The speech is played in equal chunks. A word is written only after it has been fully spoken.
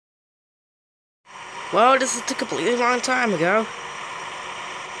Well, this is a completely long time ago.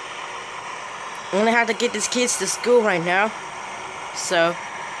 I'm gonna have to get these kids to school right now. So,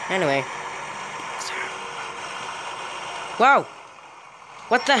 anyway. Whoa!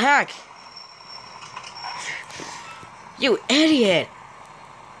 What the heck? You idiot!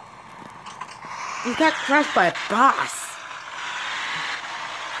 You got crushed by a boss!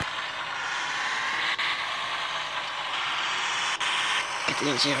 Get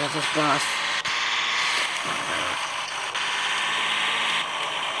the easier with this boss.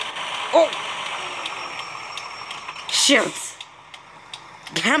 Oh! Shoot!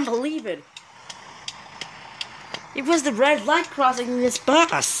 Can't believe it! It was the red light crossing this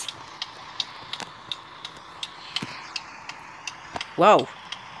boss! Whoa!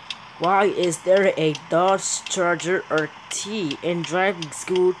 Why is there a Dodge Charger RT in driving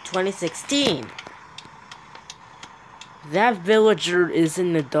school 2016? That villager is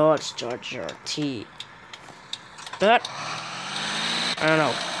in the Dodge Charger RT. But, I don't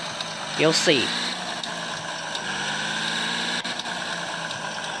know. You'll see.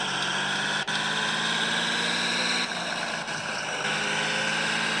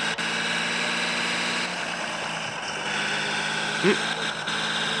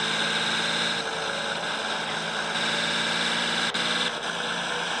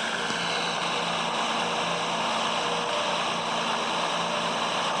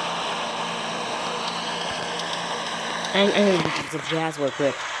 And I need to get some gas real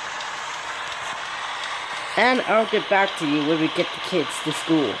quick. And I'll get back to you when we get the kids to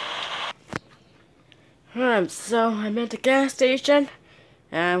school. Alright, so I'm at the gas station.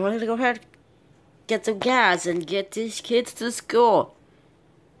 And we're gonna go ahead and get some gas and get these kids to school.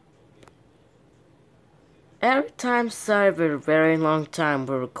 Every time sorry for a very long time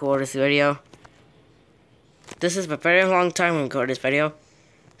we record this video. This is a very long time we record this video.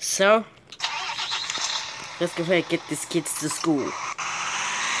 So, let's go ahead and get these kids to school.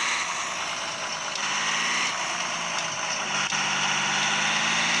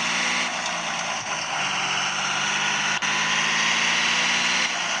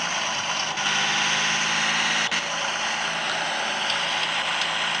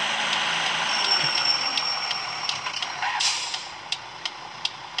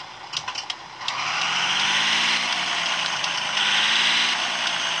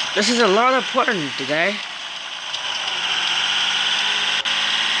 This is a lot important today.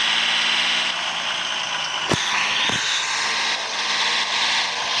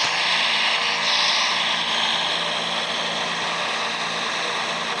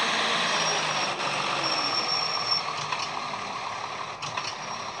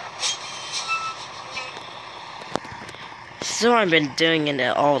 So I've been doing it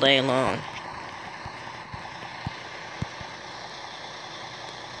all day long.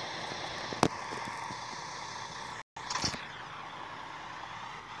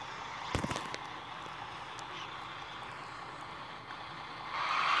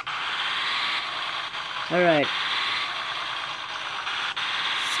 Alright.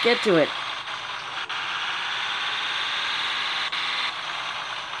 Let's get to it.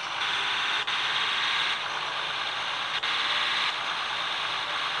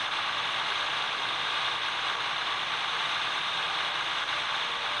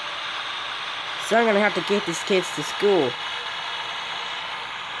 So I'm gonna have to get these kids to school.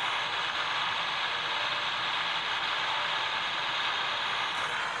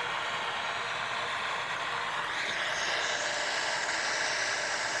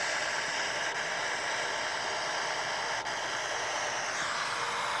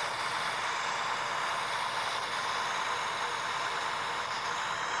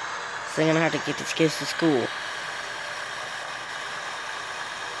 So I'm gonna have to get these kids to school.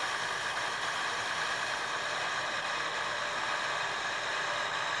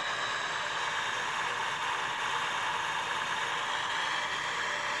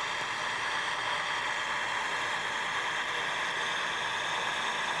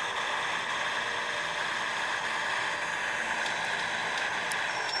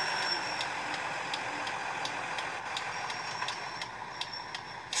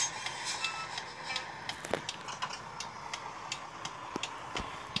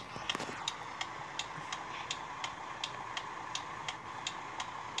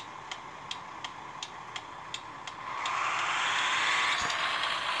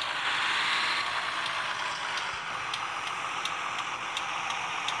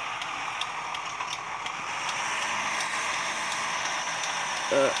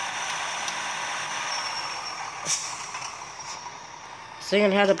 So you're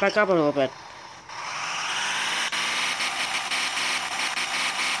gonna have to back up a little bit.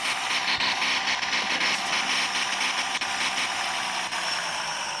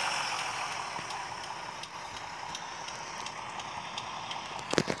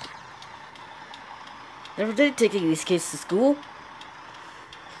 Never did taking these kids to school.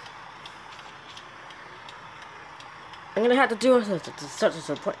 I'm gonna have to do such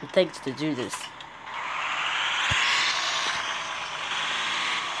important things to do this.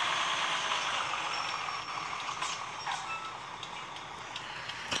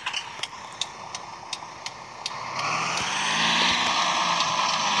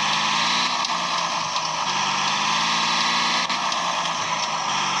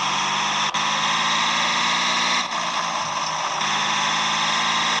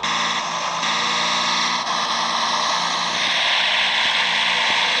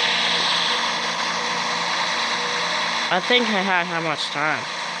 I think I had how much time.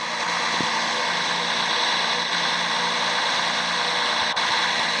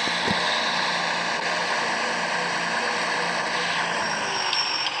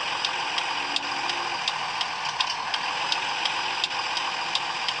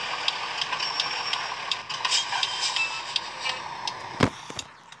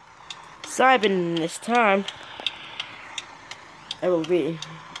 So I've been this time. I will be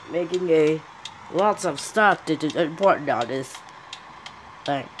making lots of stuff that is important on this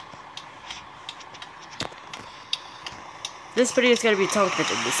thing. This video is gonna be talking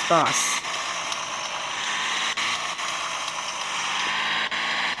to this boss.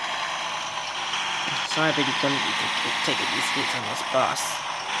 So I've been gonna be taking these hits on this boss.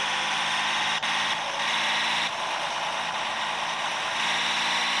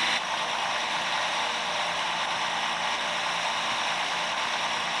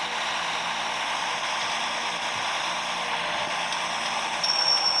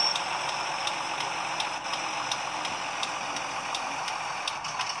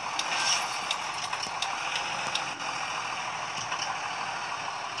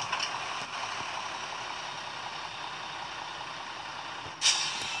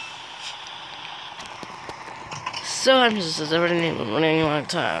 So I'm just running a long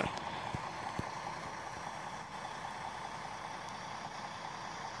time.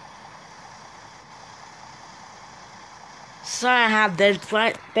 So I have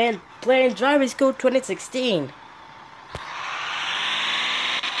been playing Driving School 2016.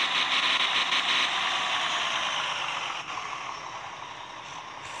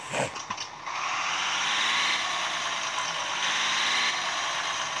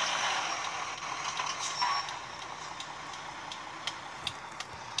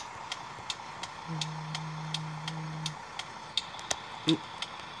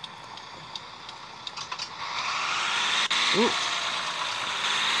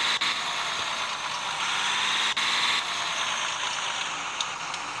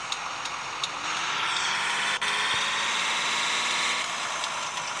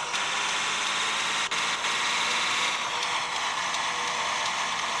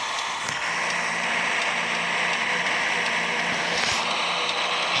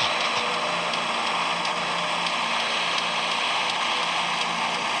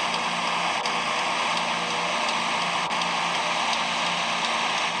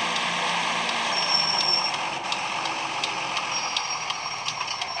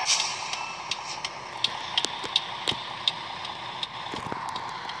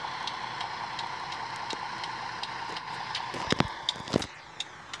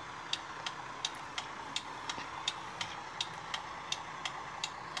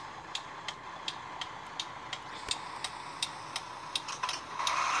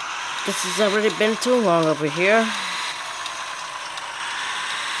 This has already been too long over here.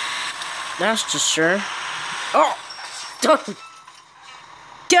 That's just sure. Oh!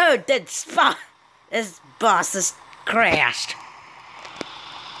 Dude, this boss has crashed.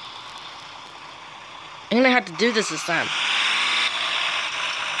 I'm gonna have to do this time.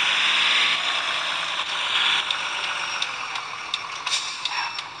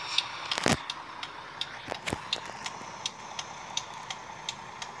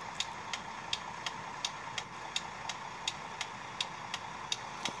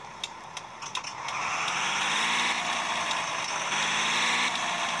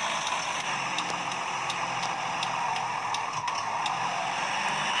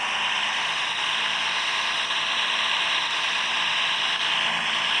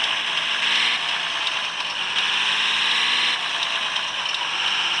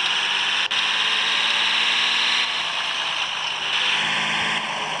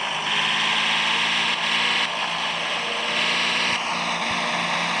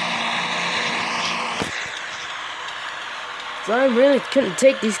 So I really couldn't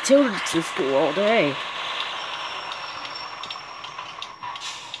take these children to school all day.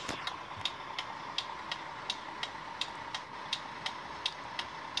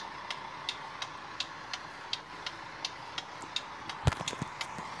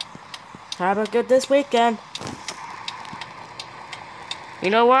 Have a good this weekend.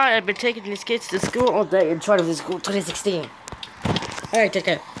 You know what? I've been taking these kids to school all day and trying to school 2016. Alright, take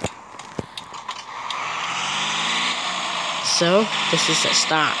care. So, this is a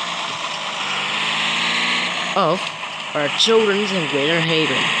start of our children's in Greater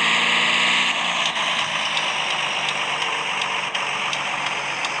Haven.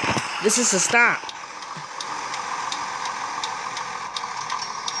 This is a start.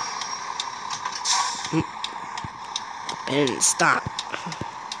 And stop.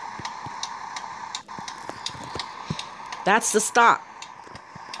 That's the stop.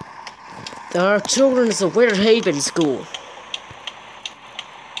 There are children in Greater Haven School.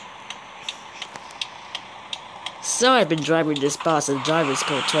 So I've been driving this bus in driving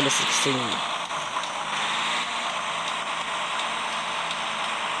school 2016.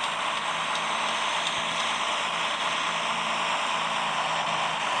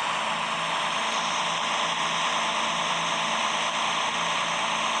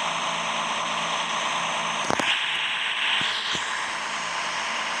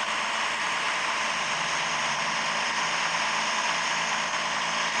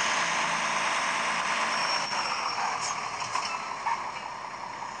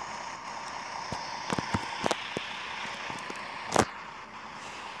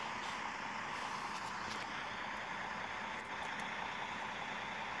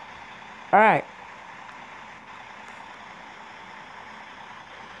 Alright.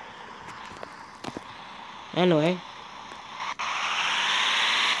 Anyway.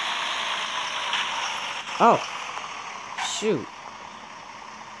 Oh. Shoot.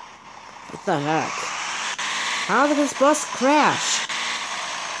 What the heck? How did this bus crash?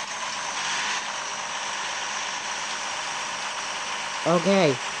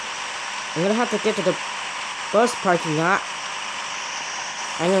 Okay. I'm gonna have to get to the bus parking lot.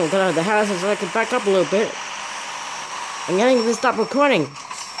 I'm gonna get out of the house so I can back up a little bit. I'm getting to stop recording.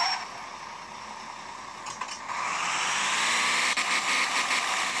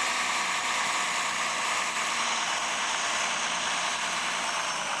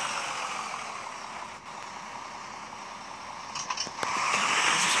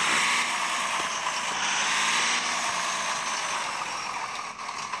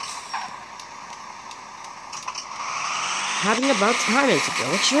 Having about time is a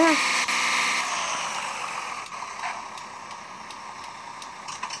wheelchair?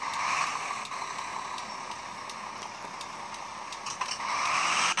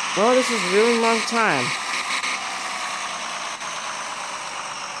 Oh, this is a really long time.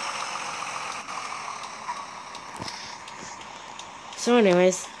 So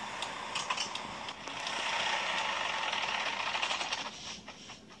anyways.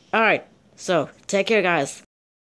 Alright, so take care guys.